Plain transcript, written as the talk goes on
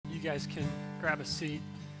you guys can grab a seat.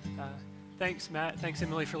 Thanks, Matt. Thanks,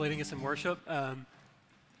 Emily, for leading us in worship. I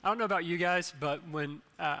don't know about you guys, but when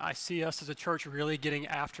I see us as a church really getting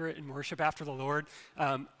after it in worship after the Lord,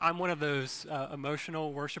 I'm one of those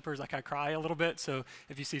emotional worshipers. Like, I cry a little bit, so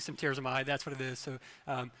if you see some tears in my eye, that's what it is. So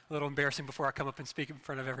a little embarrassing before I come up and speak in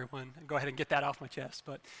front of everyone. Go ahead and get that off my chest.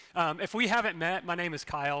 But if we haven't met, my name is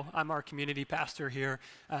Kyle. I'm our community pastor here.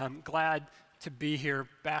 Glad to be here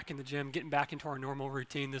back in the gym, getting back into our normal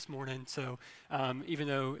routine this morning. So even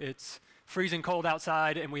though it's freezing cold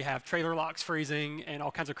outside and we have trailer locks freezing and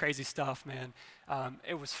all kinds of crazy stuff, man,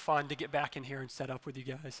 it was fun to get back in here and set up with you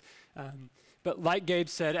guys. But like Gabe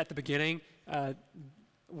said at the beginning,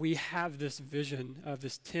 we have this vision of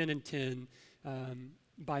this 10 and 10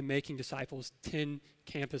 by making disciples, 10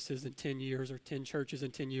 campuses in 10 years or 10 churches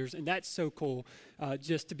in 10 years. And that's so cool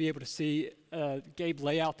just to be able to see Gabe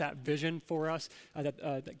lay out that vision for us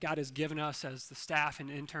that God has given us as the staff and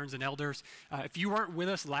interns and elders. If you weren't with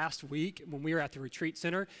us last week when we were at the retreat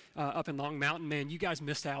center up in Long Mountain, man, you guys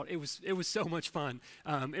missed out. It was so much fun.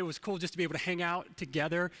 It was cool just to be able to hang out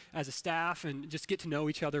together as a staff and just get to know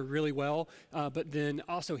each other really well, but then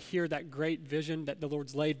also hear that great vision that the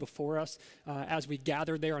Lord's laid before us as we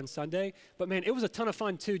gathered there on Sunday. But man, it was a ton of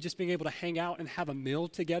fun too, just being able to hang out and have a meal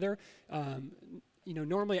together.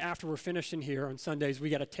 Normally after we're finished in here on Sundays, we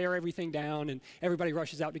got to tear everything down and everybody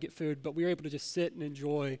rushes out to get food, but we were able to just sit and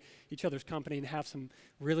enjoy each other's company and have some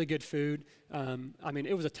really good food.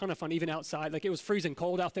 It was a ton of fun, even outside. Like, it was freezing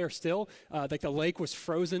cold out there still. The lake was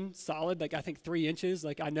frozen solid, I think 3 inches.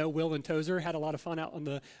 I know Will and Tozer had a lot of fun out on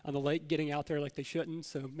the lake getting out there like they shouldn't,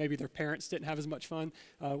 so maybe their parents didn't have as much fun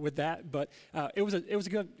with that, but it was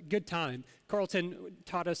a good time. Carlton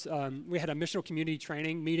taught us, we had a missional community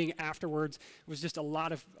training meeting afterwards. It was just a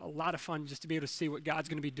lot of fun just to be able to see what God's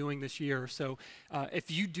going to be doing this year. So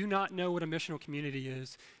if you do not know what a missional community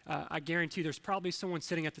is, I guarantee there's probably someone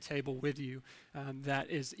sitting at the table with you that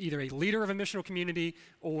is either a leader of a missional community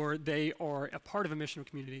or they are a part of a missional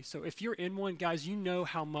community. So if you're in one, guys, you know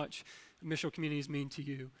how much missional communities mean to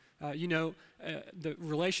you. The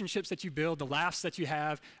relationships that you build, the laughs that you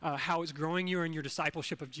have, how it's growing you in your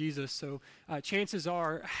discipleship of Jesus. So chances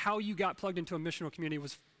are how you got plugged into a missional community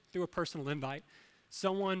was through a personal invite.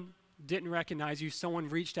 Someone didn't recognize you, someone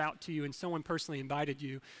reached out to you, and someone personally invited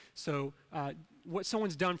you. So what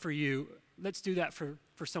someone's done for you, let's do that for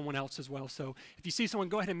someone else as well. So if you see someone,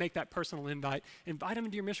 go ahead and make that personal invite. Invite them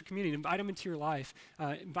into your mission community. Invite them into your life.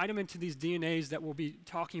 Invite them into these DNAs that we'll be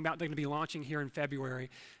talking about. They're going to be launching here in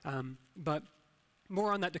February. But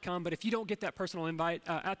more on that to come. But if you don't get that personal invite,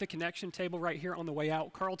 at the connection table right here on the way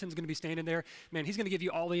out, Carlton's going to be standing there. Man, he's going to give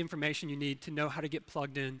you all the information you need to know how to get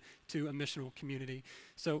plugged in to a missional community.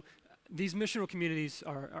 So these missional communities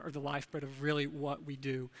are the lifeblood of really what we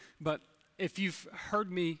do. But if you've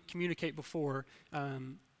heard me communicate before,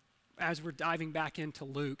 as we're diving back into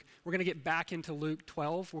Luke, we're going to get back into Luke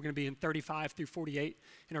 12. We're going to be in 35 through 48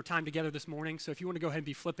 in our time together this morning. So if you want to go ahead and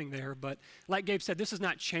be flipping there. But like Gabe said, this is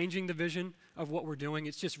not changing the vision of what we're doing.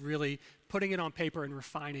 It's just really putting it on paper and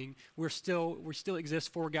refining. We still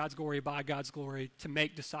exist for God's glory, by God's glory, to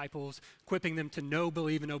make disciples, equipping them to know,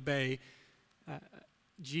 believe, and obey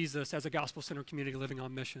Jesus as a gospel-centered community living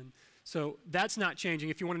on mission. So that's not changing.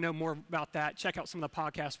 If you want to know more about that, check out some of the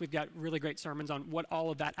podcasts. We've got really great sermons on what all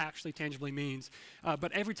of that actually tangibly means.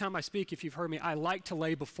 But every time I speak, if you've heard me, I like to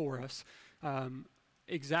lay before us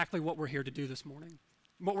exactly what we're here to do this morning.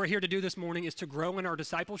 What we're here to do this morning is to grow in our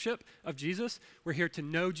discipleship of Jesus. We're here to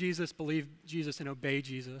know Jesus, believe Jesus, and obey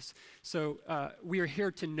Jesus. So we are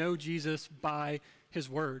here to know Jesus by his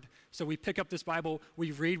word. So we pick up this Bible,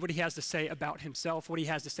 we read what he has to say about himself, what he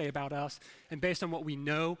has to say about us, and based on what we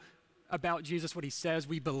know about Jesus, what he says,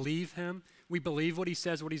 we believe him. We believe what he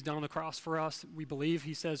says, what he's done on the cross for us. We believe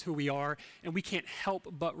he says who we are, and we can't help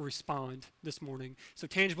but respond this morning. So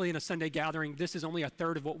tangibly in a Sunday gathering, this is only a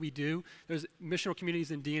third of what we do. Those missional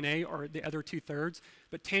communities in DNA are the other 2/3,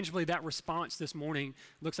 but tangibly that response this morning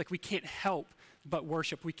looks like we can't help but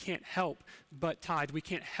worship. We can't help but tithe. We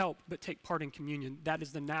can't help but take part in communion. That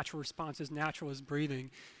is the natural response, as natural as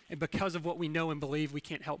breathing. And because of what we know and believe, we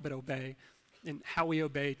can't help but obey. And how we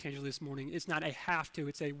obey tangibly this morning, it's not a have to,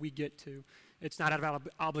 it's a we get to. It's not out of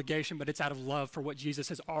obligation, but it's out of love for what Jesus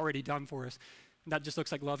has already done for us. And that just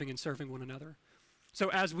looks like loving and serving one another. So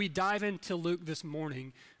as we dive into Luke this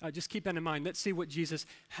morning, just keep that in mind. Let's see what Jesus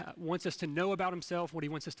wants us to know about himself, what he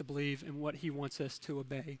wants us to believe, and what he wants us to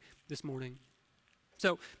obey this morning.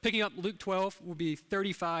 So picking up Luke 12 will be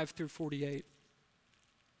 35 through 48.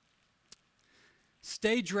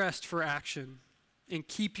 Stay dressed for action and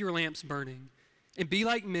keep your lamps burning. And be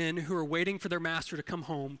like men who are waiting for their master to come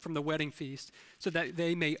home from the wedding feast, so that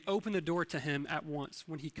they may open the door to him at once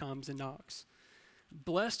when he comes and knocks.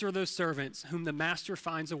 Blessed are those servants whom the master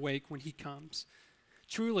finds awake when he comes.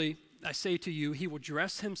 Truly, I say to you, he will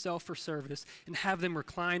dress himself for service and have them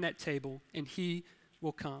recline at table, and he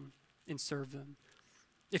will come and serve them.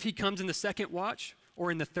 If he comes in the second watch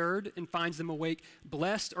or in the third and finds them awake,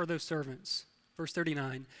 blessed are those servants. Verse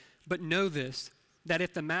 39, but know this, that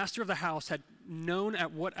if the master of the house had known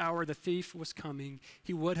at what hour the thief was coming,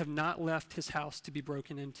 he would have not left his house to be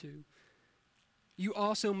broken into. You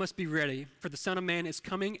also must be ready, for the Son of Man is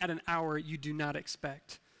coming at an hour you do not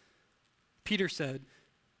expect. Peter said,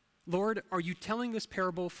 Lord, are you telling this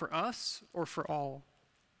parable for us or for all?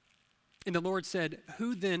 And the Lord said,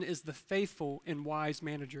 who then is the faithful and wise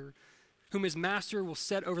manager, whom his master will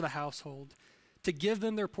set over the household, to give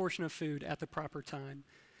them their portion of food at the proper time?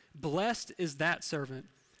 Blessed is that servant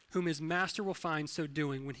whom his master will find so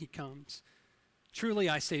doing when he comes. Truly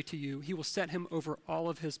I say to you, he will set him over all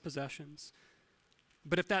of his possessions.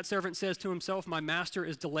 But if that servant says to himself, my master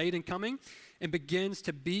is delayed in coming, and begins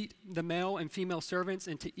to beat the male and female servants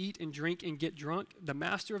and to eat and drink and get drunk, the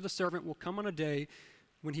master of the servant will come on a day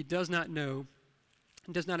when he does not know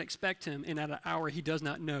and does not expect him, and at an hour he does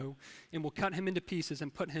not know, and will cut him into pieces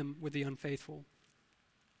and put him with the unfaithful.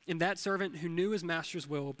 And that servant who knew his master's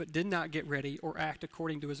will but did not get ready or act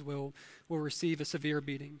according to his will receive a severe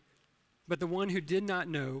beating. But the one who did not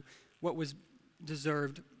know what was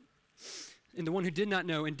deserved, and the one who did not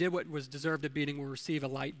know and did what was deserved a beating will receive a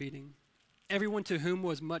light beating. Everyone to whom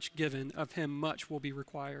was much given, of him much will be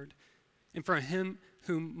required. And from him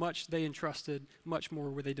whom much they entrusted, much more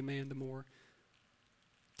will they demand the more.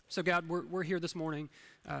 So God, we're here this morning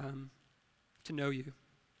to know you.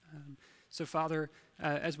 So Father,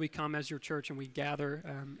 as we come as your church and we gather,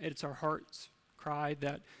 it's our heart's cry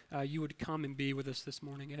that you would come and be with us this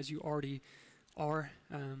morning, as you already are,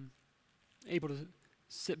 able to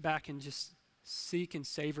sit back and just seek and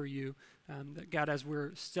savor you. That God, as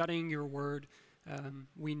we're studying your word,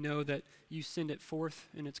 we know that you send it forth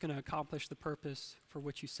and it's going to accomplish the purpose for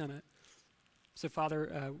which you sent it. So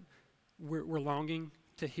Father, we're longing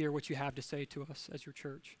to hear what you have to say to us as your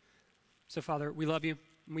church. So Father, we love you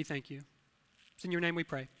and we thank you. It's in your name we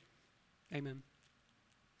pray. Amen.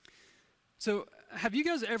 So have you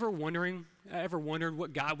guys ever wondered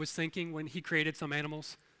what God was thinking when he created some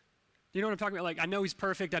animals? Do you know what I'm talking about? Like, I know he's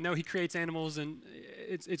perfect. I know he creates animals and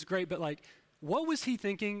it's great, but like, what was he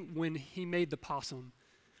thinking when he made the possum,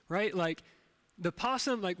 right? Like, the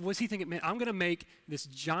possum, like, was he thinking, man, I'm going to make this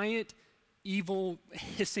giant, evil,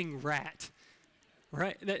 hissing rat,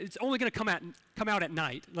 right? It's only going to come out at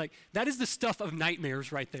night. Like, that is the stuff of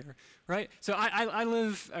nightmares right there, right? So I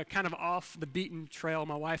live kind of off the beaten trail.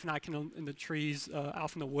 My wife and I can in the trees,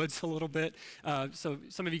 off in the woods a little bit. So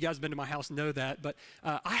some of you guys have been to my house know that. But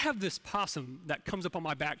I have this possum that comes up on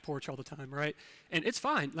my back porch all the time, right? And it's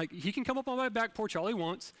fine. Like, he can come up on my back porch all he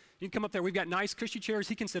wants. He can come up there. We've got nice cushy chairs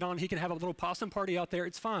he can sit on. He can have a little possum party out there.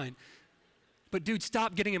 It's fine. But dude,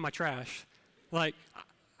 stop getting in my trash. Like,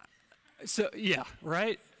 so yeah,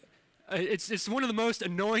 right? It's one of the most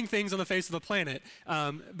annoying things on the face of the planet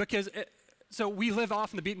because so we live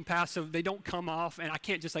off in the beaten path, so they don't come off, and I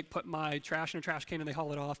can't just like put my trash in a trash can and they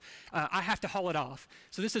haul it off. I have to haul it off.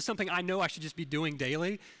 So this is something I know I should just be doing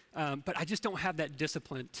daily, but I just don't have that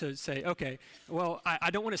discipline to say, okay, well,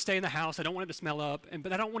 I don't want to stay in the house. I don't want it to smell up,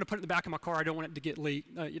 but I don't want to put it in the back of my car. I don't want it to get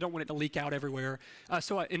leaked. You don't want it to leak out everywhere.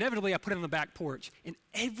 So inevitably, I put it on the back porch, and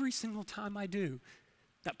every single time I do,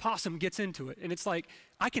 that possum gets into it. And it's like,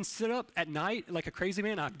 I can sit up at night like a crazy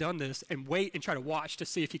man, I've done this, and wait and try to watch to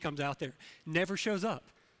see if he comes out there. Never shows up.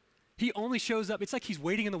 He only shows up, it's like he's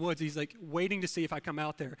waiting in the woods. He's like waiting to see if I come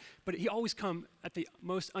out there. But he always come at the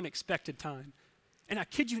most unexpected time. And I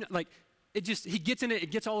kid you not, like, he gets in it,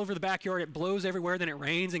 it gets all over the backyard, it blows everywhere, then it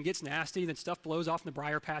rains and gets nasty, then stuff blows off in the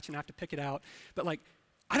briar patch and I have to pick it out. But like,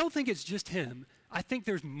 I don't think it's just him. I think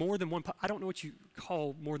there's more than one, I don't know what you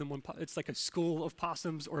call more than one, it's like a school of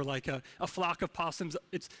possums or like a flock of possums.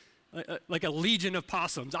 It's like a legion of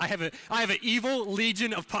possums. I have an evil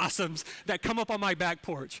legion of possums that come up on my back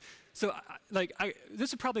porch. So this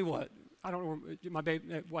is probably what? I don't know, my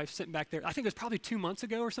wife's sitting back there. I think it was probably 2 months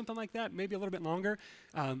ago or something like that, maybe a little bit longer.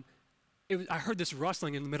 I heard this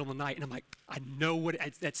rustling in the middle of the night, and I'm like, I know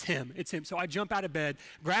that's him. It's him. So I jump out of bed,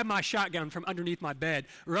 grab my shotgun from underneath my bed,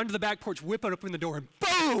 run to the back porch, whip it open the door, and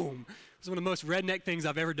boom! It was one of the most redneck things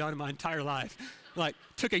I've ever done in my entire life. Like,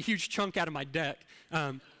 took a huge chunk out of my deck.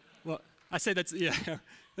 Well, I say that's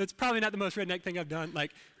probably not the most redneck thing I've done.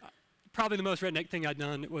 Like, probably the most redneck thing I've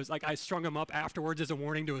done was, like, I strung him up afterwards as a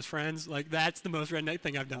warning to his friends. Like, that's the most redneck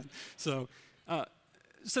thing I've done. So,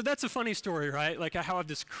 So that's a funny story, right? Like how I have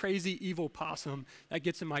this crazy evil possum that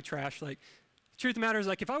gets in my trash. Like, the truth of the matter is,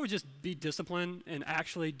 like, if I would just be disciplined and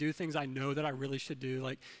actually do things I know that I really should do,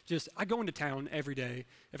 like, I go into town every day.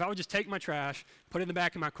 If I would just take my trash, put it in the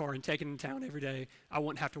back of my car, and take it into town every day, I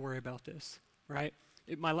wouldn't have to worry about this, right?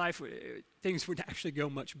 My life, things would actually go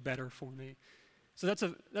much better for me. So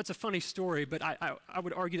that's a funny story, but I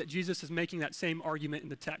would argue that Jesus is making that same argument in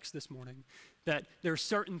the text this morning, that there are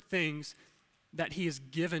certain things that he has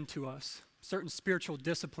given to us, certain spiritual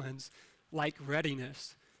disciplines like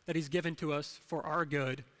readiness, that he's given to us for our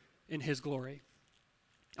good in his glory.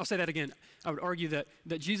 I'll say that again. I would argue that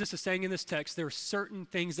Jesus is saying in this text, there are certain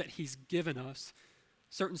things that he's given us,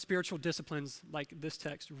 certain spiritual disciplines like this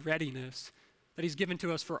text, readiness, that he's given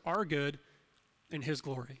to us for our good in his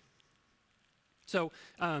glory. So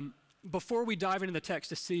before we dive into the text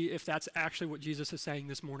to see if that's actually what Jesus is saying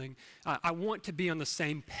this morning, I want to be on the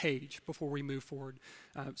same page before we move forward.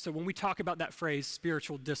 So when we talk about that phrase,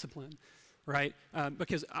 spiritual discipline, right?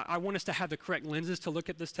 Because I want us to have the correct lenses to look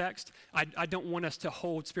at this text. I don't want us to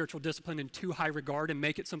hold spiritual discipline in too high regard and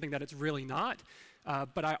make it something that it's really not.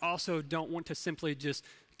 But I also don't want to simply just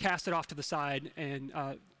cast it off to the side and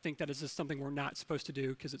think that it's just something we're not supposed to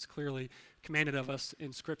do because it's clearly commanded of us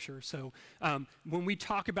in Scripture. So when we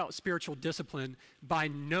talk about spiritual discipline, by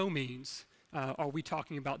no means are we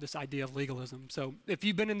talking about this idea of legalism. So if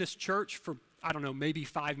you've been in this church for, I don't know, maybe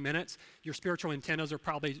 5 minutes, your spiritual antennas are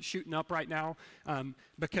probably shooting up right now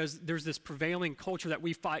because there's this prevailing culture that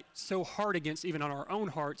we fight so hard against, even on our own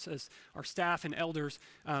hearts as our staff and elders,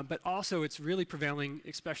 but also it's really prevailing,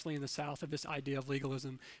 especially in the South, of this idea of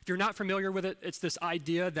legalism. If you're not familiar with it, it's this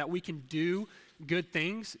idea that we can do good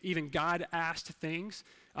things, even God-asked things,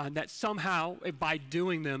 that somehow, by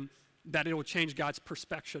doing them, that it will change God's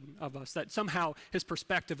perspective of us, that somehow his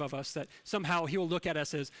perspective of us, that somehow he will look at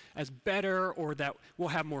us as better, or that we'll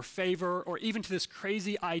have more favor, or even to this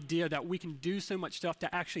crazy idea that we can do so much stuff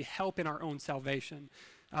to actually help in our own salvation.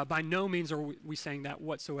 By no means are we saying that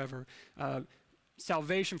whatsoever.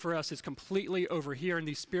 Salvation for us is completely over here, and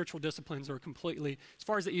these spiritual disciplines are completely, as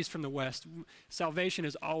far as the east from the west, salvation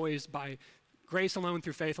is always by grace alone,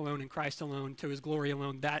 through faith alone, in Christ alone, to his glory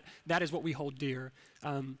alone. That is what we hold dear.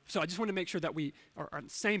 So I just want to make sure that we are on the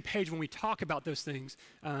same page when we talk about those things.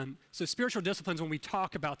 So spiritual disciplines, when we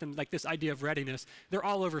talk about them, like this idea of readiness, they're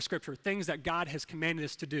all over Scripture, things that God has commanded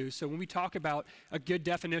us to do. So when we talk about a good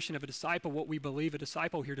definition of a disciple, what we believe a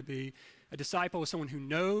disciple here to be, a disciple is someone who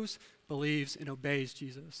knows, believes, and obeys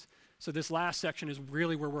Jesus. So this last section is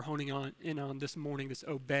really where we're honing in on this morning, this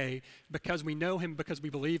obey. Because we know him, because we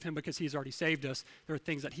believe him, because he's already saved us, there are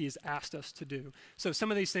things that he has asked us to do. So some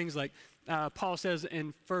of these things, like Paul says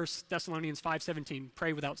in 1 Thessalonians 5:17,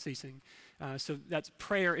 pray without ceasing. So that's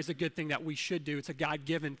prayer is a good thing that we should do. It's a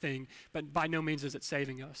God-given thing, but by no means is it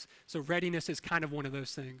saving us. So readiness is kind of one of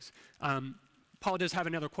those things. Paul does have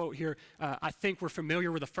another quote here. I think we're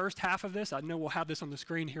familiar with the first half of this. I know we'll have this on the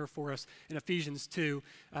screen here for us in Ephesians 2.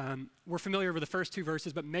 We're familiar with the first 2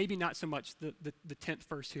 verses, but maybe not so much the 10th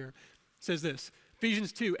verse here. It says this,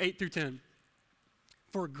 Ephesians 2, 8 through 10.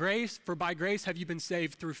 For by grace have you been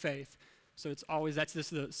saved through faith. So that's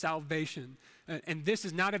the salvation. And this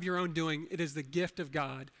is not of your own doing. It is the gift of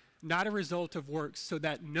God, not a result of works, so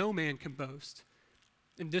that no man can boast.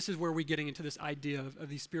 And this is where we're getting into this idea of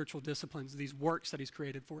these spiritual disciplines, these works that he's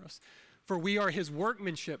created for us. For we are his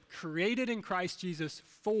workmanship, created in Christ Jesus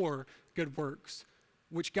for good works,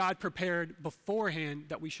 which God prepared beforehand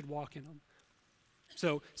that we should walk in them.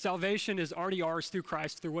 So salvation is already ours through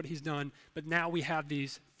Christ, through what he's done, but now we have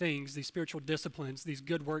these things, these spiritual disciplines, these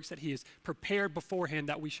good works that he has prepared beforehand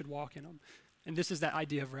that we should walk in them. And this is that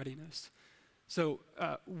idea of readiness. So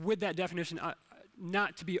with that definition,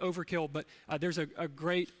 not to be overkill, but there's a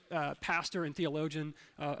great pastor and theologian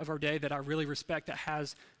of our day that I really respect that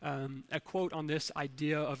has a quote on this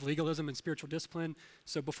idea of legalism and spiritual discipline.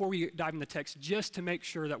 So before we dive in the text, just to make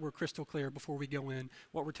sure that we're crystal clear before we go in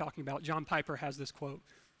what we're talking about, John Piper has this quote.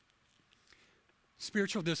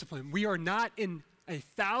 Spiritual discipline. We are not in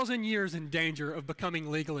 1,000 years in danger of becoming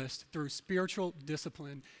legalists through spiritual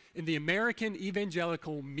discipline in the American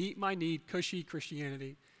evangelical meet-my-need cushy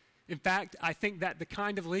Christianity. In fact, I think that the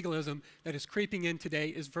kind of legalism that is creeping in today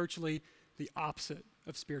is virtually the opposite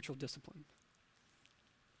of spiritual discipline.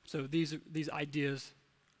 So these ideas,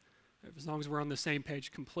 as long as we're on the same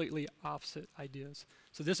page, completely opposite ideas.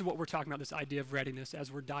 So this is what we're talking about, this idea of readiness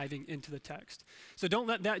as we're diving into the text. So don't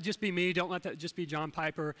let that just be me. Don't let that just be John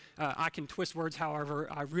Piper. I can twist words however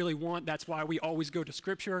I really want. That's why we always go to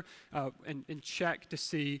Scripture and check to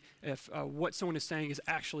see if what someone is saying is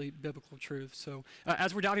actually biblical truth. So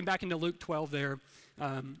as we're diving back into Luke 12 there,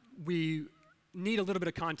 we need a little bit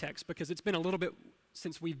of context because it's been a little bit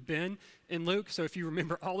since we've been in Luke. So if you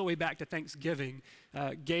remember all the way back to Thanksgiving,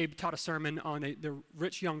 Gabe taught a sermon on the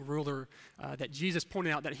rich young ruler that Jesus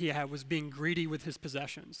pointed out that he was being greedy with his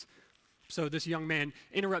possessions. So this young man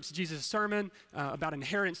interrupts Jesus' sermon about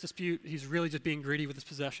inheritance dispute. He's really just being greedy with his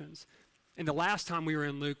possessions. And the last time we were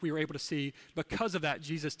in Luke, we were able to see, because of that,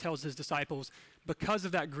 Jesus tells his disciples, because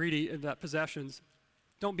of that possessions,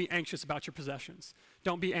 don't be anxious about your possessions.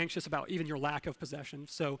 Don't be anxious about even your lack of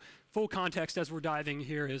possessions. So full context as we're diving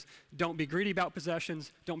here is don't be greedy about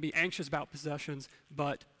possessions, don't be anxious about possessions,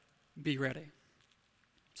 but be ready.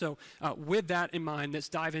 So with that in mind, let's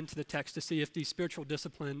dive into the text to see if the spiritual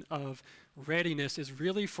discipline of readiness is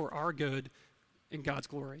really for our good and God's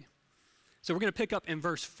glory. So we're going to pick up in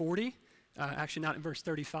verse 40. Actually, not in verse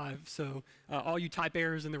 35. So all you type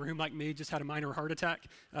errors in the room like me just had a minor heart attack.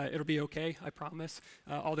 It'll be okay, I promise.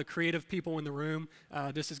 All the creative people in the room,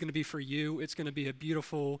 this is going to be for you. It's going to be a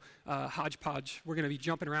beautiful hodgepodge. We're going to be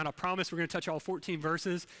jumping around. I promise we're going to touch all 14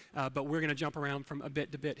 verses, but we're going to jump around from a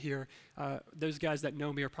bit to bit here. Those guys that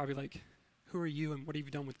know me are probably like, who are you and what have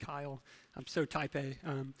you done with Kyle? I'm so type A.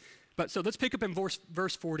 So let's pick up in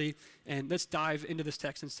verse 40, and let's dive into this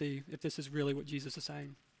text and see if this is really what Jesus is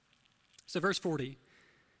saying. So verse 40,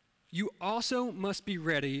 you also must be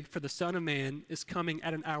ready, for the Son of Man is coming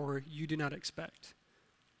at an hour you do not expect.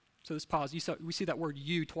 So let's pause. We see that word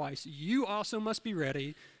you twice. You also must be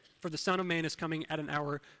ready, for the Son of Man is coming at an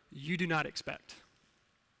hour you do not expect.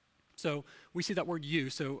 So we see that word you.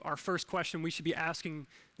 So our first question we should be asking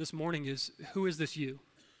this morning is, who is this you?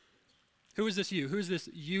 Who is this you? Who is this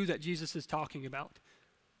you that Jesus is talking about?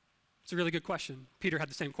 It's a really good question. Peter had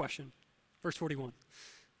the same question. Verse 41.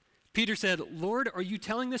 Peter said, Lord, are you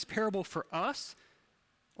telling this parable for us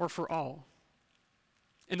or for all?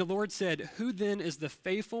 And the Lord said, who then is the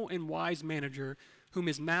faithful and wise manager whom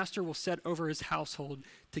his master will set over his household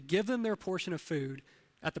to give them their portion of food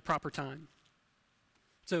at the proper time?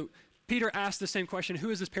 So Peter asked the same question, who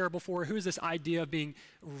is this parable for? Who is this idea of being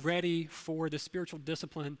ready for the spiritual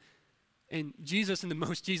discipline? And Jesus, in the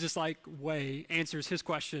most Jesus-like way, answers his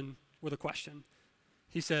question with a question.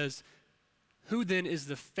 He says, who then is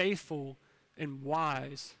the faithful and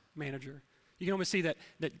wise manager? You can almost see that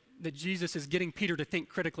Jesus is getting Peter to think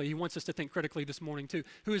critically. He wants us to think critically this morning too.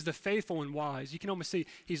 Who is the faithful and wise? You can almost see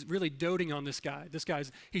he's really doting on this guy.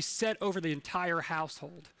 He's set over the entire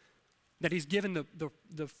household. That he's given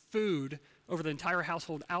the food over the entire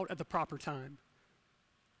household out at the proper time.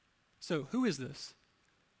 So who is this?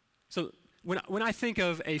 So when I think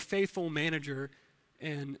of a faithful manager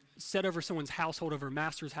and set over someone's household, over a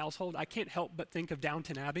master's household, I can't help but think of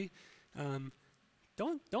Downton Abbey.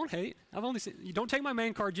 Don't hate. You don't take my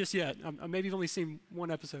main card just yet. Maybe you've only seen one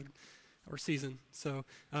episode or season. So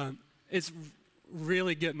it's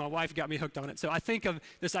really good. My wife got me hooked on it. So I think of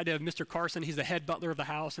this idea of Mr. Carson. He's the head butler of the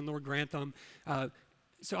house, and Lord Grantham.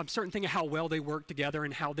 So I'm certain thinking of how well they work together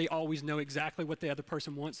and how they always know exactly what the other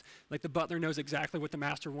person wants. Like the butler knows exactly what the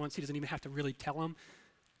master wants. He doesn't even have to really tell him.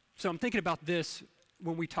 So I'm thinking about this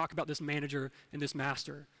when we talk about this manager and this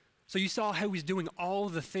master. So you saw how he's doing all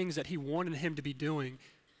of the things that he wanted him to be doing.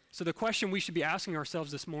 So the question we should be asking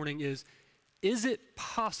ourselves this morning is it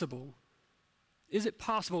possible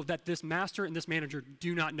that this master and this manager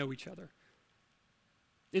do not know each other?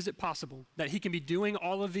 Is it possible that he can be doing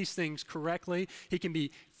all of these things correctly, he can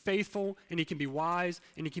be faithful, and he can be wise,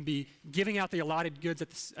 and he can be giving out the allotted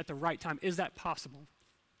goods at the right time? Is that possible?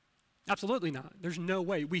 Absolutely not. There's no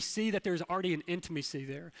way. We see that there's already an intimacy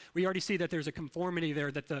there. We already see that there's a conformity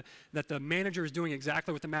there, that the manager is doing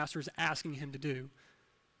exactly what the master is asking him to do.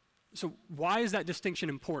 So why is that distinction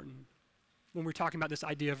important when we're talking about this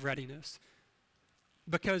idea of readiness?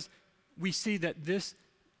 Because we see that this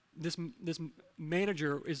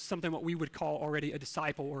manager is something what we would call already a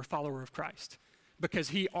disciple or a follower of Christ. Because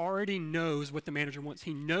he already knows what the manager wants.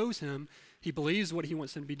 He knows him. He believes what he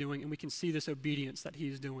wants him to be doing, and we can see this obedience that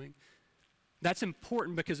he's doing. That's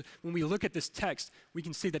important because when we look at this text, we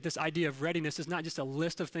can see that this idea of readiness is not just a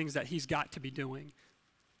list of things that he's got to be doing,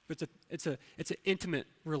 but it's an intimate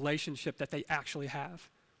relationship that they actually have.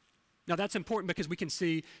 Now that's important because we can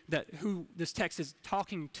see that who this text is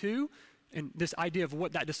talking to and this idea of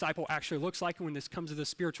what that disciple actually looks like when this comes to the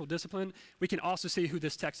spiritual discipline. We can also see who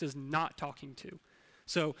this text is not talking to.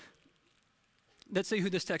 So let's see who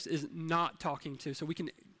this text is not talking to. So we can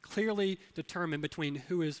clearly determine between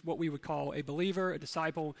who is what we would call a believer, a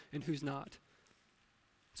disciple, and who's not.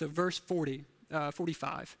 So verse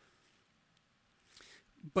 45.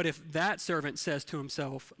 But if that servant says to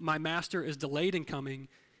himself, my master is delayed in coming,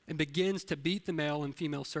 and begins to beat the male and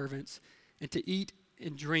female servants, and to eat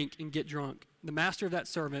and drink and get drunk. The master of that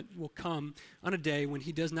servant will come on a day when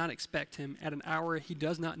he does not expect him, at an hour he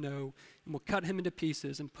does not know, and will cut him into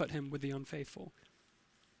pieces and put him with the unfaithful.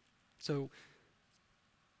 So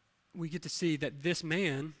we get to see that this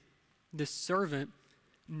man, this servant,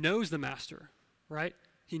 knows the master, right?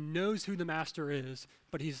 He knows who the master is,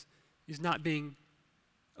 but he's not being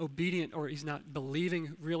obedient, or he's not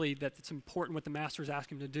believing really that it's important what the master is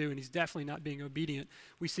asking him to do, and he's definitely not being obedient.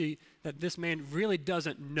 We see that this man really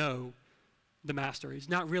doesn't know the master. He's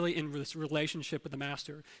not really in this relationship with the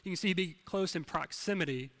master. You can see he'd be close in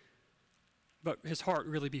proximity, but his heart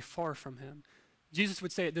really be far from him. Jesus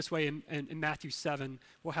would say it this way in Matthew 7.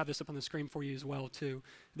 We'll have this up on the screen for you as well, too.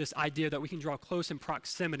 This idea that we can draw close in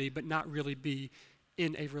proximity, but not really be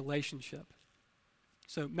in a relationship.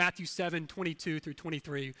 So Matthew 7, 22 through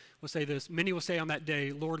 23 will say this: many will say on that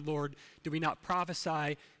day, Lord, Lord, do we not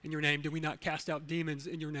prophesy in your name? Do we not cast out demons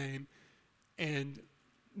in your name? And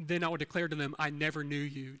then I will declare to them, I never knew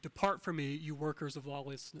you. Depart from me, you workers of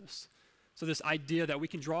lawlessness. So this idea that we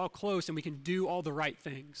can draw close and we can do all the right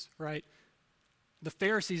things, right? The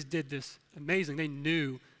Pharisees did this amazing. They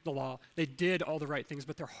knew the law. They did all the right things,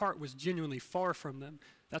 but their heart was genuinely far from them.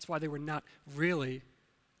 That's why they were not really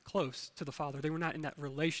close to the Father. They were not in that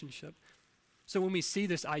relationship. So when we see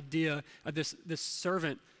this idea of this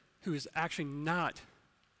servant who is actually not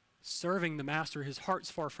serving the master, his heart's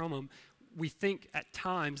far from him, we think at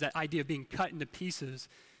times that idea of being cut into pieces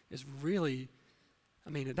is really,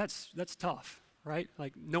 that's tough, right?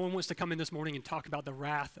 Like, no one wants to come in this morning and talk about the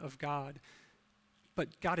wrath of God.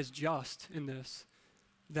 But God is just in this,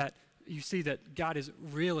 that you see that God is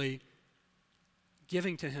really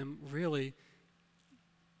giving to him really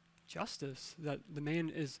justice, that the man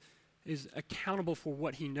is accountable for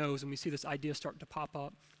what he knows, and we see this idea start to pop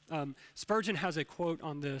up. Spurgeon has a quote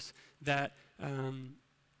on this that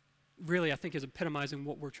really I think is epitomizing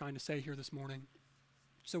what we're trying to say here this morning.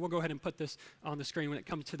 So we'll go ahead and put this on the screen when it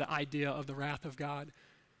comes to the idea of the wrath of God.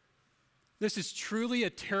 This is truly a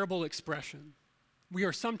terrible expression. We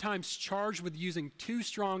are sometimes charged with using too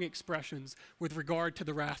strong expressions with regard to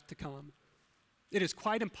the wrath to come. It is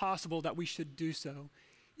quite impossible that we should do so,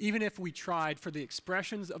 even if we tried, for the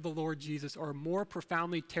expressions of the Lord Jesus are more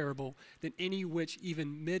profoundly terrible than any which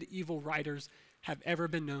even medieval writers have ever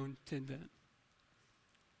been known to invent.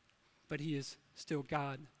 But he is still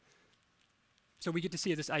God. So we get to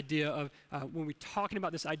see this idea of, when we're talking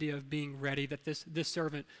about this idea of being ready, that this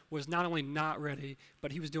servant was not only not ready,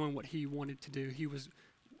 but he was doing what he wanted to do. He was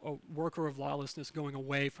a worker of lawlessness, going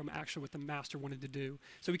away from actually what the master wanted to do.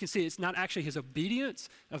 So we can see it's not actually his obedience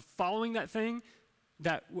of following that thing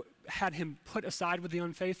that had him put aside with the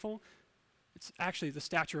unfaithful. It's actually the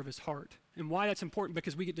stature of his heart. And why that's important,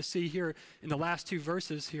 because we get to see here in the last two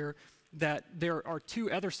verses here that there are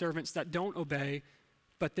two other servants that don't obey,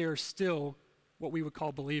 but they're still what we would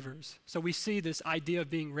call believers. So we see this idea of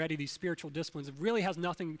being ready, these spiritual disciplines, it really has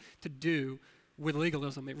nothing to do with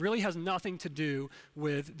legalism. It really has nothing to do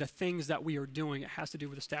with the things that we are doing. It has to do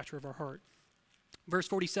with the stature of our heart. Verse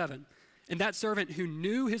 47, and that servant who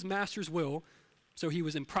knew his master's will, so he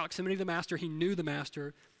was in proximity to the master, he knew the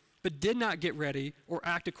master, but did not get ready or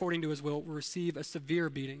act according to his will receive a severe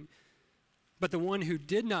beating. But the one who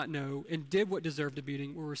did not know and did what deserved a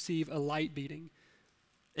beating will receive a light beating.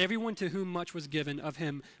 Everyone to whom much was given, of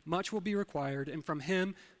him much will be required, and from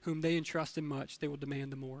him whom they entrusted much, they will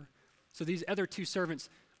demand the more. So these other two servants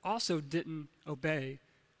also didn't obey,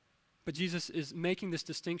 but Jesus is making this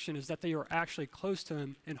distinction is that they are actually close to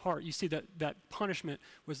him in heart. You see that punishment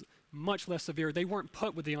was much less severe. They weren't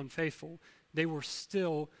put with the unfaithful. They were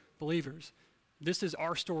still believers. This is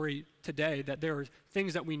our story today, that there are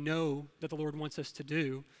things that we know that the Lord wants us to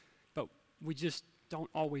do, but we just don't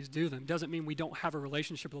always do them. Doesn't mean we don't have a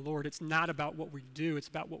relationship with the Lord. It's not about what we do. It's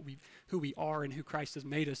about who we are and who Christ has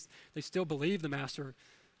made us. They still believe the master,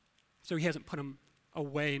 so he hasn't put them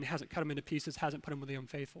away and hasn't cut them into pieces, hasn't put them with the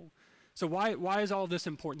unfaithful. So why is all this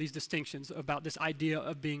important, these distinctions about this idea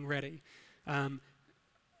of being ready? I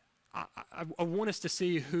want us to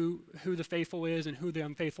see who the faithful is and who the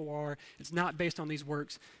unfaithful are. It's not based on these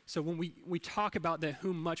works. So when we talk about that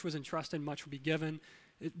whom much was entrusted, much will be given,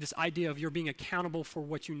 this idea of you're being accountable for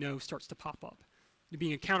what you know starts to pop up. You're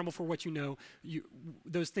being accountable for what you know,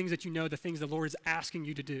 those things that you know, the things the Lord is asking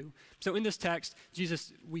you to do. So in this text,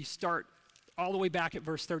 we start all the way back at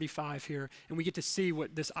verse 35 here, and we get to see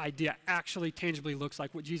what this idea actually tangibly looks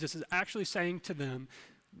like, what Jesus is actually saying to them,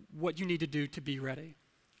 what you need to do to be ready.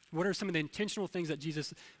 What are some of the intentional things that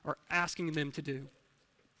Jesus are asking them to do?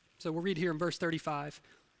 So we'll read here in verse 35.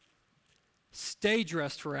 Stay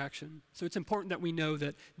dressed for action. So it's important that we know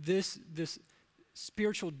that this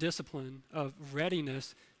spiritual discipline of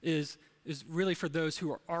readiness is really for those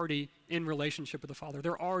who are already in relationship with the Father.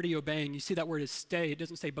 They're already obeying. You see that word is stay. It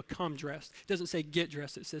doesn't say become dressed. It doesn't say get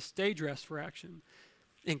dressed. It says stay dressed for action.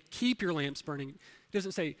 And keep your lamps burning. It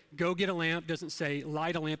doesn't say go get a lamp. It doesn't say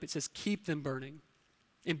light a lamp. It says keep them burning.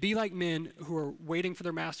 And be like men who are waiting for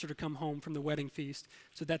their master to come home from the wedding feast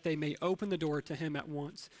so that they may open the door to him at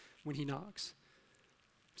once when he knocks.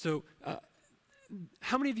 So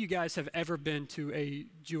how many of you guys have ever been to a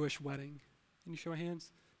Jewish wedding? Can you show of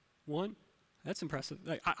hands? One? That's impressive.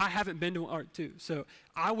 Like, I haven't been to one or two, so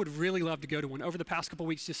I would really love to go to one. Over the past couple of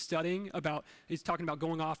weeks, just studying about, he's talking about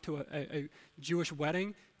going off to a Jewish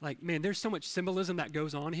wedding. Like, man, there's so much symbolism that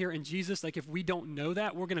goes on here. And Jesus, like, if we don't know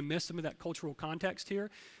that, we're going to miss some of that cultural context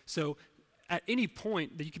here. So at any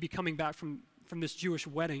point that you could be coming back from this Jewish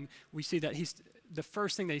wedding, we see that the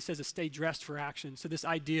first thing that he says is stay dressed for action. So this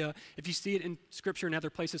idea, if you see it in Scripture and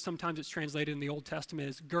other places, sometimes it's translated in the Old Testament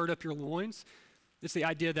as gird up your loins. It's the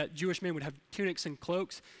idea that Jewish men would have tunics and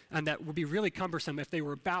cloaks, and that would be really cumbersome if they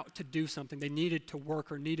were about to do something. They needed to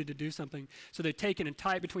work or needed to do something. So they'd take it and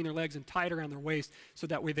tie it between their legs and tie it around their waist so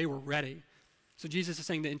that way they were ready. So Jesus is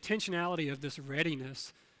saying the intentionality of this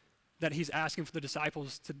readiness that he's asking for the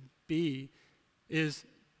disciples to be is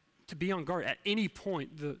to be on guard. At any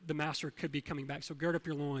point, the master could be coming back. So gird up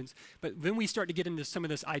your loins. But then we start to get into some of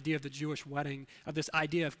this idea of the Jewish wedding, of this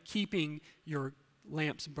idea of keeping your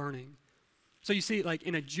lamps burning. So you see, like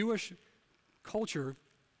in a Jewish culture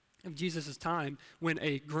of Jesus' time, when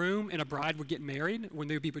a groom and a bride would get married, when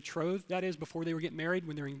they would be betrothed, that is, before they would get married,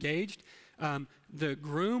 when they're engaged, the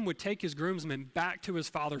groom would take his groomsmen back to his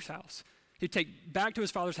father's house. He'd take back to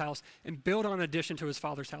his father's house and build on an addition to his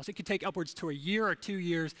father's house. It could take upwards to a year or 2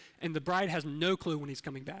 years, and the bride has no clue when he's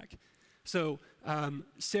coming back. So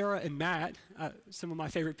Sarah and Matt, some of my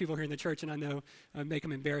favorite people here in the church, and I know I make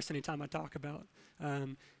them embarrassed anytime I talk about,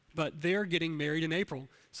 but they're getting married in April.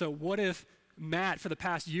 So what if Matt, for the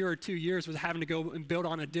past year or 2 years, was having to go and build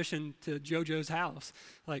on an addition to JoJo's house?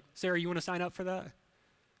 Like, Sarah, you want to sign up for that?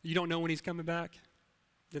 You don't know when he's coming back?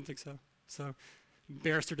 Didn't think so. So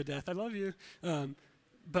embarrassed her to death. I love you.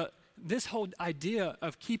 But this whole idea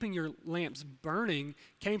of keeping your lamps burning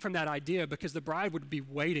came from that idea because the bride would be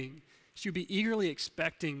waiting. She would be eagerly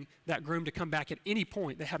expecting that groom to come back at any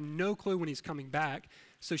point. They have no clue when he's coming back.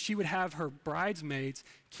 So she would have her bridesmaids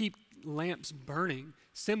keep lamps burning,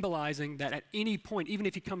 symbolizing that at any point, even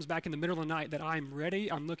if he comes back in the middle of the night, that I'm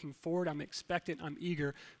ready, I'm looking forward, I'm expectant, I'm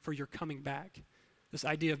eager for your coming back. This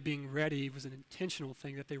idea of being ready was an intentional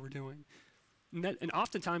thing that they were doing. And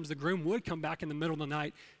oftentimes the groom would come back in the middle of the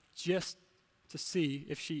night just to see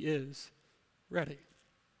if she is ready.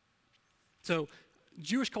 So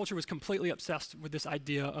Jewish culture was completely obsessed with this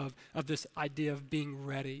idea of being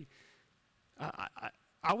ready.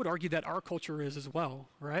 I would argue that our culture is as well,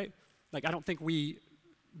 right? Like, I don't think we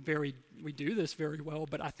do this very well,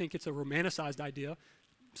 but I think it's a romanticized idea.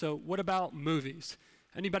 So what about movies?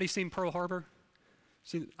 Anybody seen Pearl Harbor?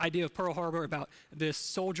 See the idea of Pearl Harbor about this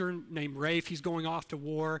soldier named Rafe. He's going off to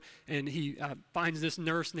war, and he finds this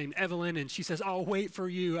nurse named Evelyn, and she says, I'll wait for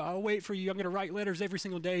you. I'm going to write letters every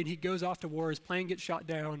single day. And he goes off to war. His plane gets shot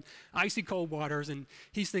down, icy cold waters, and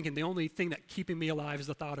he's thinking, the only thing that's keeping me alive is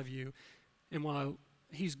the thought of you. And while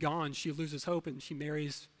he's gone, she loses hope, and she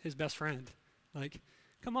marries his best friend. Like,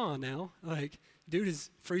 come on now. Like, dude is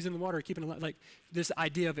freezing in the water, keeping alive. Like, this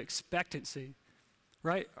idea of expectancy.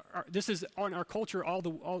 Right? This is on our culture,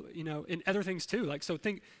 in other things too. Like, so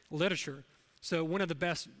think literature. So one of the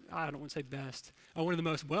best, I don't want to say best, one of the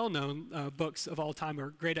most well-known books of all time are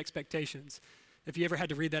Great Expectations. If you ever had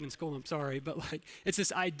to read that in school, I'm sorry, but like, it's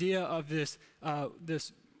this idea of this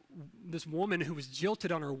woman who was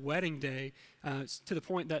jilted on her wedding day to the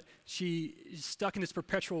point that she is stuck in this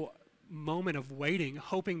perpetual moment of waiting,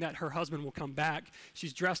 hoping that her husband will come back.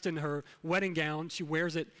 She's dressed in her wedding gown. She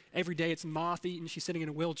wears it every day. It's moth-eaten. She's sitting in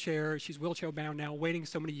a wheelchair. She's wheelchair-bound now, waiting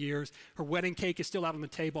so many years. Her wedding cake is still out on the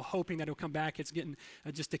table, hoping that it'll come back. It's getting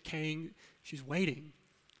just decaying. She's waiting.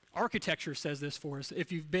 Architecture says this for us.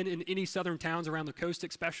 If you've been in any southern towns around the coast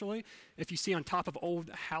especially, if you see on top of old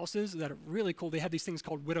houses that are really cool, they have these things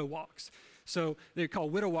called widow walks. So they're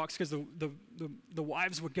called widow walks because the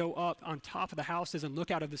wives would go up on top of the houses and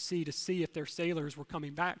look out of the sea to see if their sailors were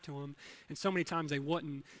coming back to them. And so many times they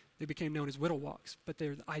wouldn't. They became known as widow walks. But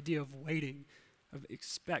they're the idea of waiting, of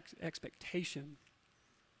expectation.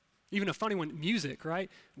 Even a funny one, music,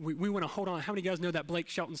 right? We want to hold on. How many of you guys know that Blake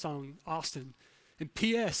Shelton song, Austin? And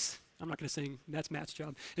P.S., I'm not going to sing, that's Matt's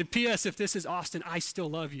job. And P.S., if this is Austin, I still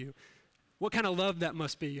love you. What kind of love that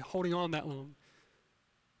must be, holding on that long.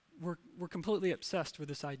 We're completely obsessed with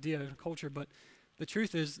this idea in culture, but the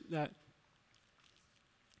truth is that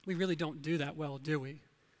We really don't do that well, do we?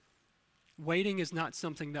 Waiting is not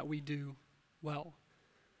something that we do well.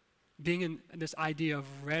 Being in this idea of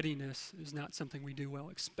readiness is not something we do well,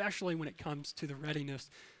 especially when it comes to the readiness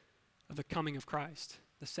of the coming of Christ,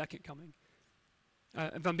 the second coming.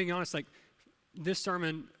 If I'm being honest, like this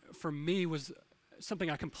sermon for me was something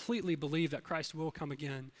I completely believe that Christ will come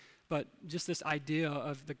again, but just this idea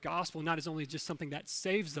of the gospel not as only just something that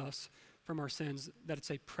saves us from our sins, that it's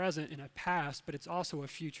a present and a past, but it's also a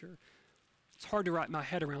future. It's hard to wrap my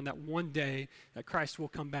head around that one day that Christ will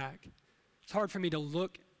come back. It's hard for me to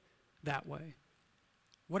look that way.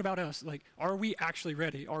 What about us? Like, are we actually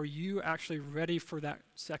ready? Are you actually ready for that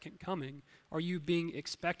second coming? Are you being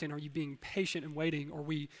expectant? Are you being patient and waiting? Or are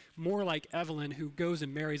we more like Evelyn who goes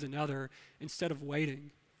and marries another instead of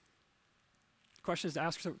waiting? The question is to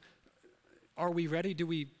ask ourselves, are we ready? Do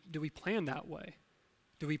we plan that way?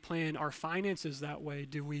 Do we plan our finances that way?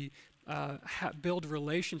 Do we build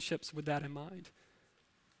relationships with that in mind?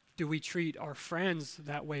 Do we treat our friends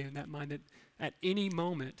that way in that mind, that at any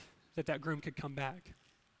moment that groom could come back?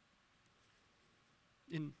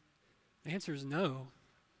 And the answer is no.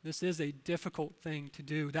 This is a difficult thing to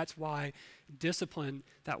do. That's why discipline,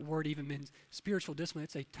 that word even means spiritual discipline.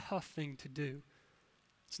 It's a tough thing to do.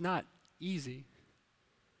 It's not easy.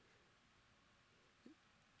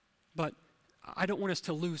 But I don't want us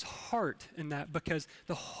to lose heart in that, because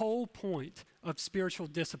the whole point of spiritual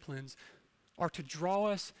disciplines are to draw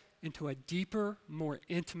us into a deeper, more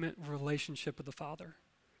intimate relationship with the Father.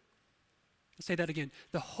 I'll say that again.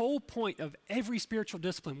 The whole point of every spiritual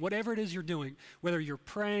discipline, whatever it is you're doing, whether you're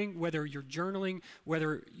praying, whether you're journaling,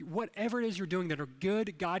 whatever it is you're doing that are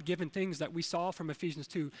good, God-given things that we saw from Ephesians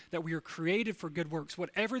 2, that we are created for good works,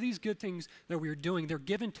 whatever these good things that we are doing, they're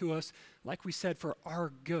given to us, like we said, for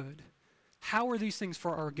our good. How are these things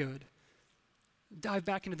for our good? Dive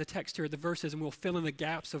back into the text here, the verses, and we'll fill in the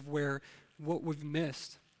gaps of what we've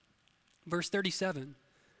missed. Verse 37.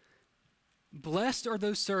 Blessed are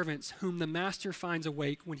those servants whom the master finds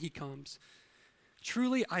awake when he comes.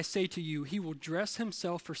 Truly I say to you, he will dress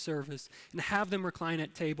himself for service and have them recline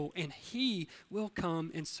at table, and he will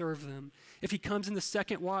come and serve them. If he comes in the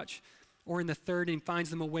second watch or in the third and finds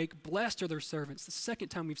them awake, blessed are their servants. The second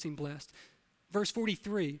time we've seen blessed. Verse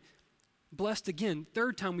 43. Blessed again,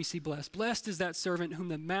 third time we see blessed. Blessed is that servant whom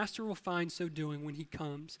the master will find so doing when he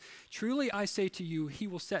comes. Truly I say to you, he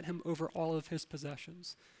will set him over all of his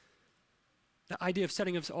possessions. The idea of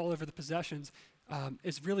setting us all over the possessions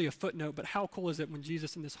is really a footnote, but how cool is it when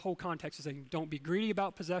Jesus in this whole context is saying, don't be greedy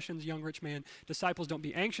about possessions, young rich man. Disciples, don't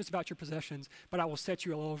be anxious about your possessions, but I will set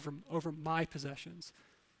you all over my possessions.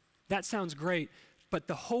 That sounds great, but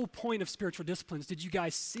the whole point of spiritual disciplines, did you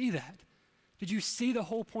guys see that? Did you see the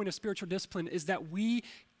whole point of spiritual discipline is that we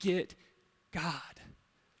get God?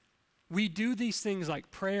 We do these things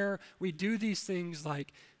like prayer. We do these things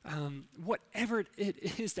like whatever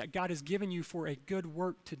it is that God has given you for a good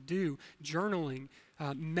work to do, journaling,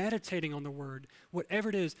 meditating on the word, whatever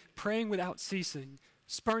it is, praying without ceasing.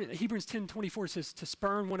 Hebrews 10:24 says to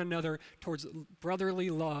spurn one another towards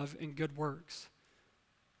brotherly love and good works.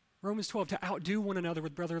 Romans 12, to outdo one another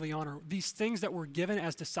with brotherly honor. These things that we're given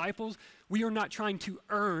as disciples, we are not trying to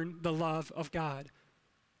earn the love of God.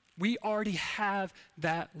 We already have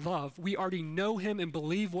that love. We already know him and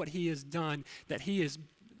believe what he has done, that he has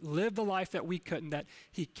lived the life that we couldn't, that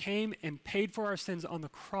he came and paid for our sins on the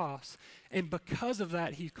cross. And because of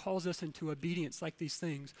that, he calls us into obedience like these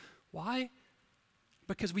things. Why?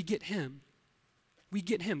 Because we get him. We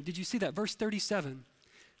get him. Did you see that? Verse 37.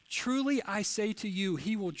 Truly I say to you,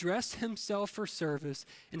 he will dress himself for service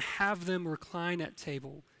and have them recline at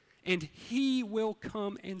table, and he will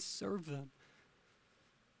come and serve them.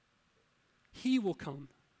 He will come.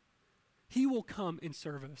 He will come and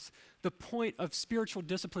serve us. The point of spiritual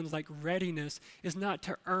disciplines like readiness is not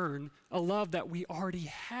to earn a love that we already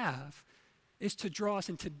have. It's to draw us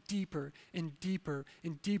into deeper and deeper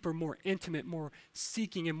and deeper, more intimate, more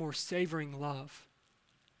seeking and more savoring love.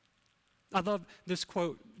 I love this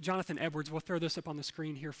quote. Jonathan Edwards, we'll throw this up on the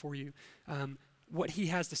screen here for you. What he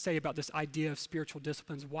has to say about this idea of spiritual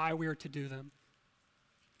disciplines, why we are to do them.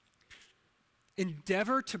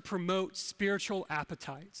 Endeavor to promote spiritual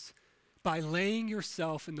appetites by laying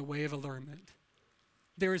yourself in the way of allurement.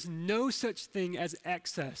 There is no such thing as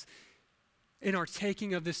excess in our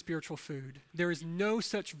taking of this spiritual food. There is no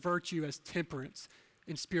such virtue as temperance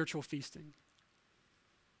in spiritual feasting.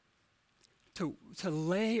 To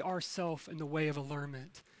lay ourselves in the way of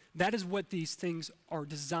allurement. That is what these things are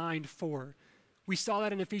designed for. We saw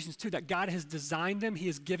that in Ephesians 2, that God has designed them. He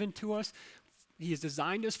has given to us. He has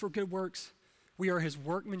designed us for good works. We are his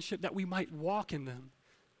workmanship that we might walk in them.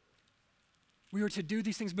 We are to do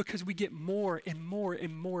these things because we get more and more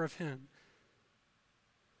and more of him.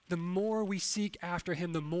 The more we seek after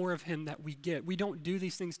him, the more of him that we get. We don't do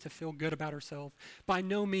these things to feel good about ourselves. By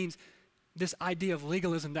no means this idea of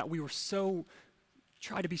legalism that we were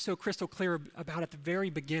try to be so crystal clear about at the very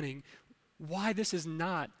beginning, why this is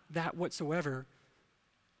not that whatsoever.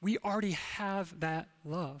 We already have that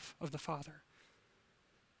love of the Father.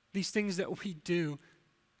 These things that we do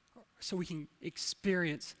so we can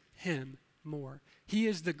experience him more. He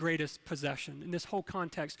is the greatest possession. In this whole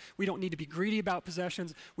context, we don't need to be greedy about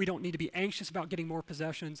possessions. We don't need to be anxious about getting more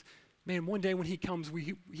possessions. Man, one day when he comes,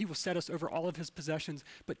 he will set us over all of his possessions.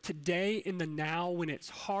 But today, in the now, when it's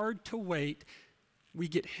hard to wait, we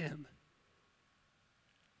get him.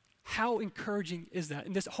 How encouraging is that?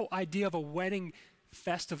 And this whole idea of a wedding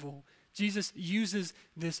festival, Jesus uses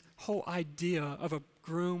this whole idea of a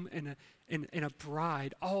groom and a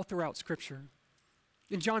bride all throughout Scripture.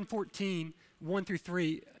 In John 14, 1 through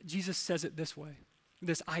 3, Jesus says it this way,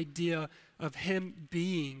 this idea of him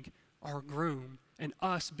being our groom and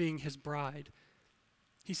us being his bride.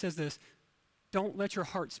 He says this, don't let your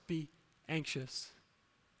hearts be anxious.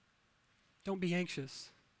 Don't be anxious.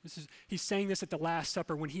 He's saying this at the Last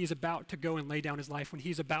Supper when he is about to go and lay down his life, when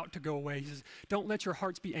he's about to go away. He says, don't let your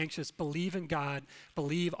hearts be anxious. Believe in God.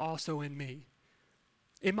 Believe also in me.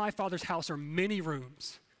 In my Father's house are many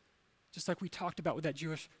rooms. Just like we talked about with that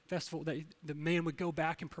Jewish festival, that the man would go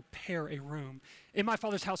back and prepare a room. In my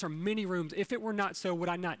Father's house are many rooms. If it were not so, would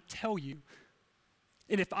I not tell you?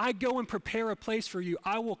 And if I go and prepare a place for you,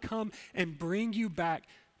 I will come and bring you back,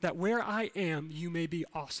 that where I am, you may be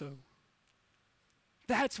also.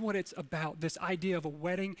 That's what it's about, this idea of a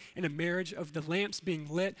wedding and a marriage, of the lamps being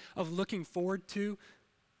lit, of looking forward to.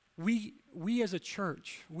 We as a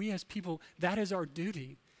church, we as people, that is our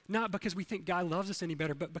duty. Not because we think God loves us any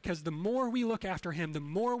better, but because the more we look after him, the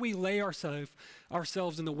more we lay ourselves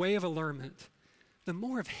in the way of allurement, the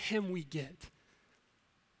more of him we get.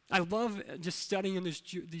 I love just studying these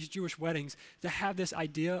Jewish weddings to have this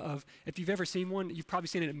idea of, if you've ever seen one, you've probably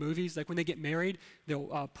seen it in movies, like when they get married,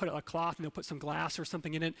 they'll put a cloth and they'll put some glass or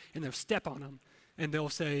something in it and they'll step on them and they'll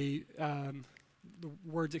say, the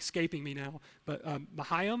word's escaping me now, but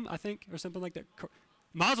Mahayim, I think, or something like that.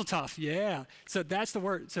 Mazel tov, yeah. So that's the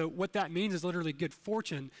word. So what that means is literally good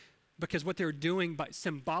fortune, because what they're doing by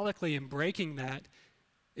symbolically in breaking that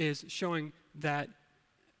is showing that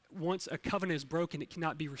once a covenant is broken, it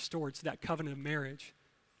cannot be restored. So that covenant of marriage.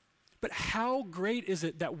 But how great is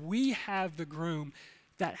it that we have the groom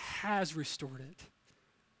that has restored it?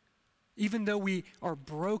 Even though we are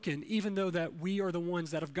broken, even though that we are the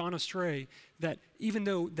ones that have gone astray, that even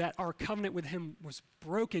though that our covenant with him was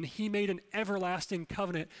broken, he made an everlasting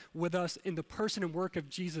covenant with us in the person and work of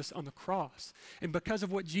Jesus on the cross. And because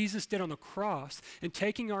of what Jesus did on the cross, and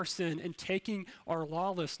taking our sin and taking our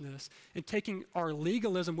lawlessness and taking our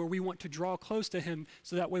legalism where we want to draw close to him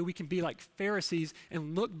so that way we can be like Pharisees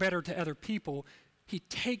and look better to other people, he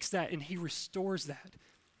takes that and he restores that.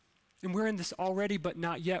 And we're in this already, but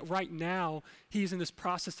not yet. Right now, he's in this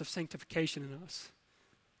process of sanctification in us.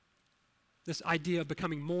 This idea of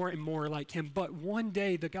becoming more and more like him. But one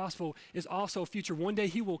day, the gospel is also a future. One day,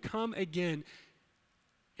 he will come again,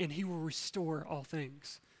 and he will restore all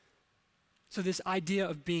things. So this idea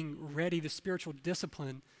of being ready, the spiritual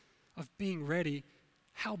discipline of being ready,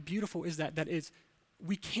 how beautiful is that? That is,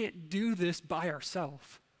 we can't do this by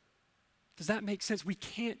ourselves. Does that make sense? We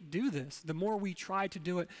can't do this. The more we try to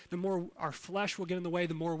do it, the more our flesh will get in the way,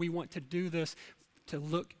 the more we want to do this to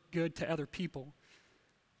look good to other people.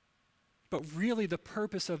 But really the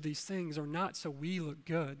purpose of these things are not so we look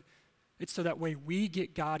good. It's so that way we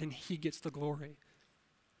get God and he gets the glory.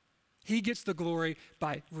 He gets the glory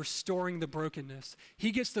by restoring the brokenness.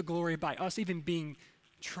 He gets the glory by us even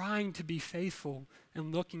trying to be faithful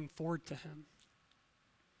and looking forward to him.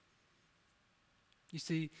 You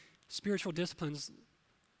see, spiritual disciplines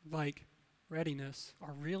like readiness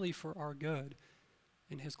are really for our good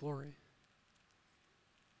in his glory.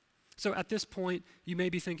 So at this point, you may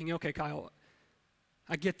be thinking, okay, Kyle,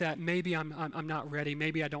 I get that. Maybe I'm not ready.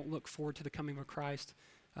 Maybe I don't look forward to the coming of Christ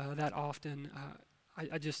that often.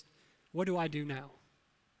 What do I do now?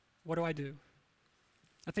 What do I do?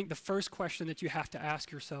 I think the first question that you have to ask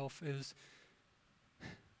yourself is,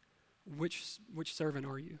 which servant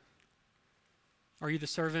are you? Are you the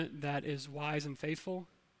servant that is wise and faithful?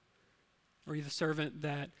 Are you the servant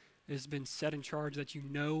that has been set in charge, that you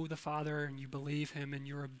know the Father and you believe him and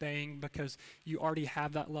you're obeying because you already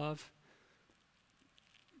have that love?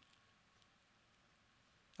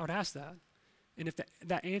 I would ask that. And if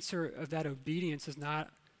that answer of that obedience is not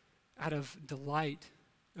out of delight,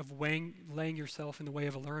 of laying yourself in the way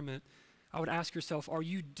of allurement, I would ask yourself, are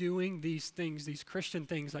you doing these things, these Christian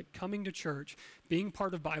things, like coming to church, being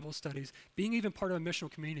part of Bible studies, being even part of a missional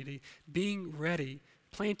community, being ready,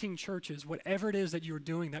 planting churches, whatever it is that you're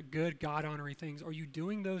doing, that good, God-honoring things, are you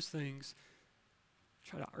doing those things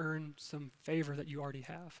to try to earn some favor that you already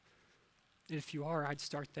have? And if you are, I'd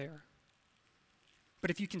start there. But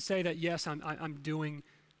if you can say that, yes, I'm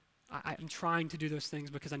trying to do those things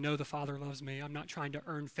because I know the Father loves me, I'm not trying to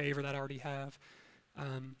earn favor that I already have,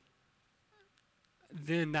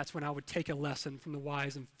 then that's when I would take a lesson from the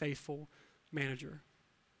wise and faithful manager.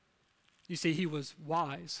 You see, he was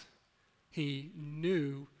wise. He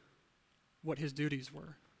knew what his duties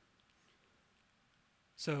were.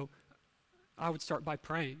 So I would start by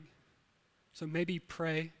praying. So maybe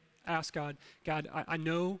pray, ask God, I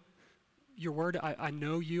know your word, I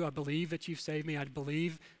know you, I believe that you've saved me, I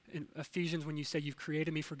believe in Ephesians when you say you've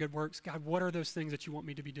created me for good works. God, what are those things that you want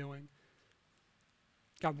me to be doing?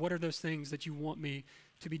 God, what are those things that you want me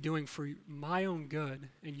to be doing for my own good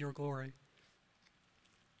and your glory?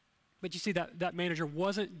 But you see, that manager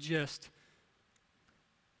wasn't just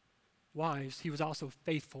wise, he was also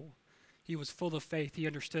faithful. He was full of faith. He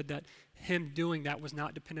understood that him doing that was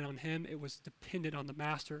not dependent on him, it was dependent on the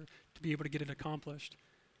master to be able to get it accomplished.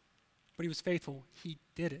 But he was faithful. He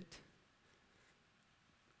did it.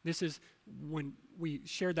 This is when we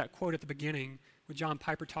shared that quote at the beginning with John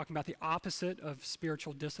Piper talking about the opposite of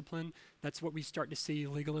spiritual discipline. That's what we start to see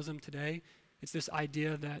legalism today. It's this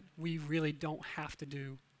idea that we really don't have to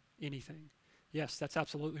do anything. Yes, that's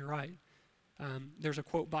absolutely right. There's a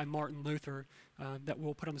quote by Martin Luther that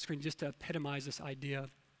we'll put on the screen just to epitomize this idea.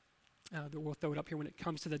 That we'll throw it up here when it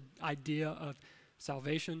comes to the idea of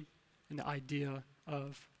salvation and the idea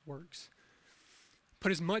of works.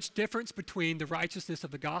 Put as much difference between the righteousness of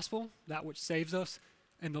the gospel, that which saves us,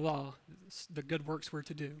 and the law, the good works we're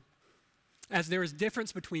to do, as there is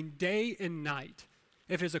difference between day and night.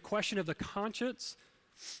 If it is a question of the conscience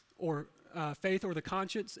or faith or the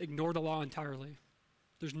conscience, ignore the law entirely.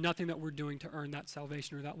 There's nothing that we're doing to earn that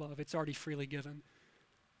salvation or that love. It's already freely given.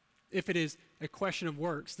 If it is a question of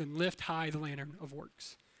works, then lift high the lantern of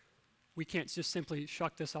works. We can't just simply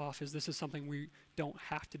shuck this off as this is something we don't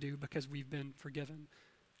have to do because we've been forgiven.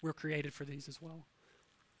 We're created for these as well.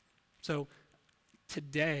 So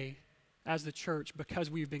today, as the church,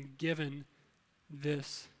 because we've been given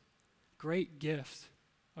this great gift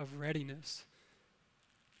of readiness,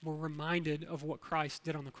 we're reminded of what Christ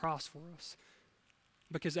did on the cross for us.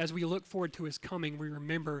 Because as we look forward to his coming, we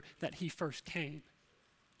remember that he first came,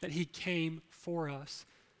 that he came for us,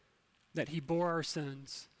 that he bore our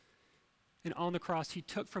sins. And on the cross, he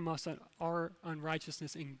took from us our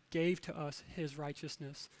unrighteousness and gave to us his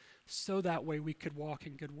righteousness, so that way we could walk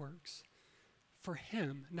in good works. For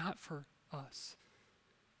him, not for us.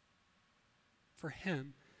 For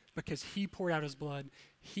him, because he poured out his blood.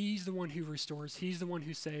 He's the one who restores. He's the one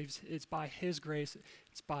who saves. It's by his grace.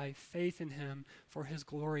 It's by faith in him for his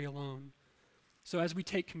glory alone. So as we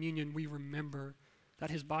take communion, we remember that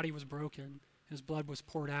his body was broken, his blood was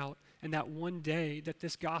poured out, and that one day that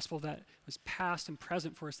this gospel that was past and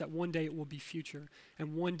present for us, that one day it will be future.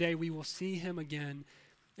 And one day we will see him again,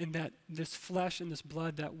 and that this flesh and this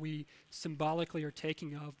blood that we symbolically are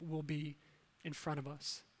taking of will be in front of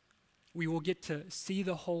us. We will get to see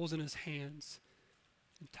the holes in his hands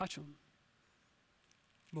and touch them.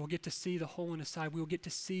 We'll get to see the hole in his side. We'll get to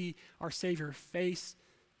see our Savior face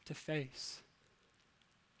to face.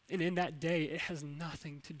 And in that day, it has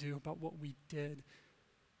nothing to do about what we did. It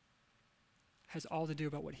has all to do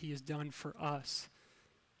about what he has done for us.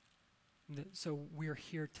 So we're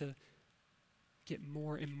here to get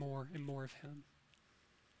more and more and more of him.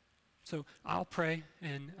 So I'll pray,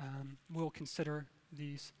 and we'll consider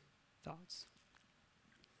these thoughts.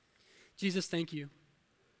 Jesus, thank you.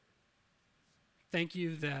 Thank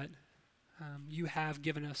you that you have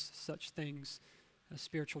given us such things as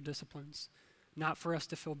spiritual disciplines, not for us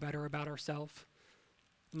to feel better about ourselves,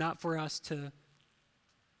 not for us to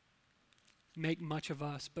make much of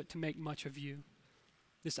us, but to make much of you.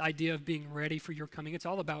 This idea of being ready for your coming, it's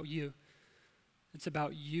all about you. It's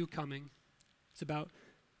about you coming. It's about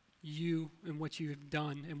you and what you have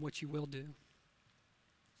done and what you will do.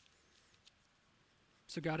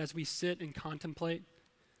 So God, as we sit and contemplate,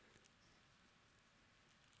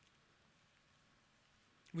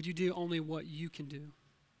 would you do only what you can do?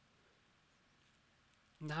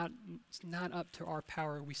 It's not up to our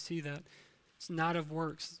power. We see that. It's not of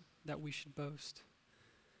works that we should boast.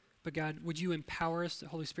 But God, would you empower us,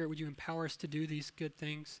 Holy Spirit, would you empower us to do these good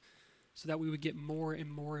things so that we would get more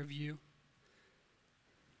and more of you?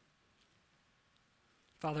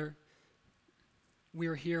 Father, we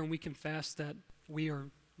are here and we confess that we are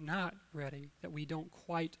not ready, that we don't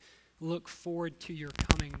quite look forward to your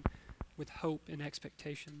coming with hope and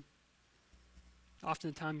expectation.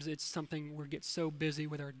 Oftentimes it's something we get so busy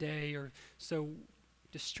with our day or so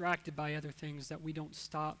distracted by other things that we don't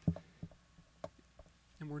stop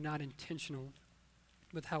and we're not intentional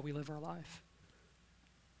with how we live our life.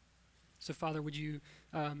 So, Father, would you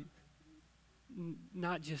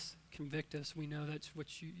not just convict us, we know that's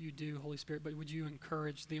what you do, Holy Spirit, but would you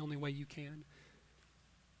encourage the only way you can?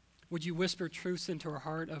 Would you whisper truths into our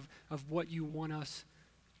heart of what you want us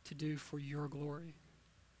to do for your glory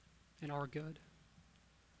and our good?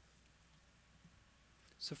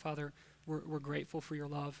 So, Father, we're grateful for your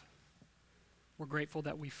love. We're grateful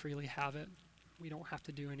that we freely have it. We don't have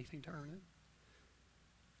to do anything to earn it.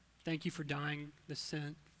 Thank you for dying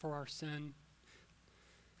for our sin,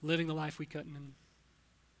 living the life we couldn't,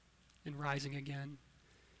 and rising again.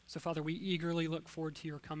 So, Father, we eagerly look forward to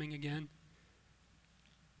your coming again.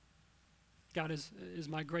 God, as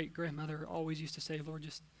my great-grandmother always used to say, Lord,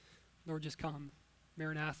 just come.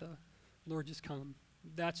 Maranatha, Lord, just come.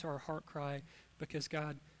 That's our heart cry, because,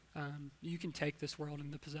 God, you can take this world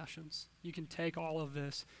and the possessions. You can take all of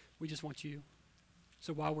this. We just want you.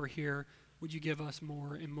 So while we're here, would you give us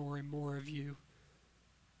more and more and more of you?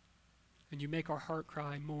 And you make our heart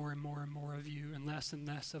cry more and more and more of you, and less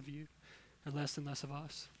of you, and less of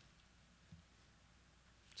us.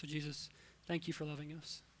 So Jesus, thank you for loving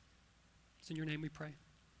us. It's in your name we pray.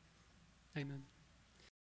 Amen.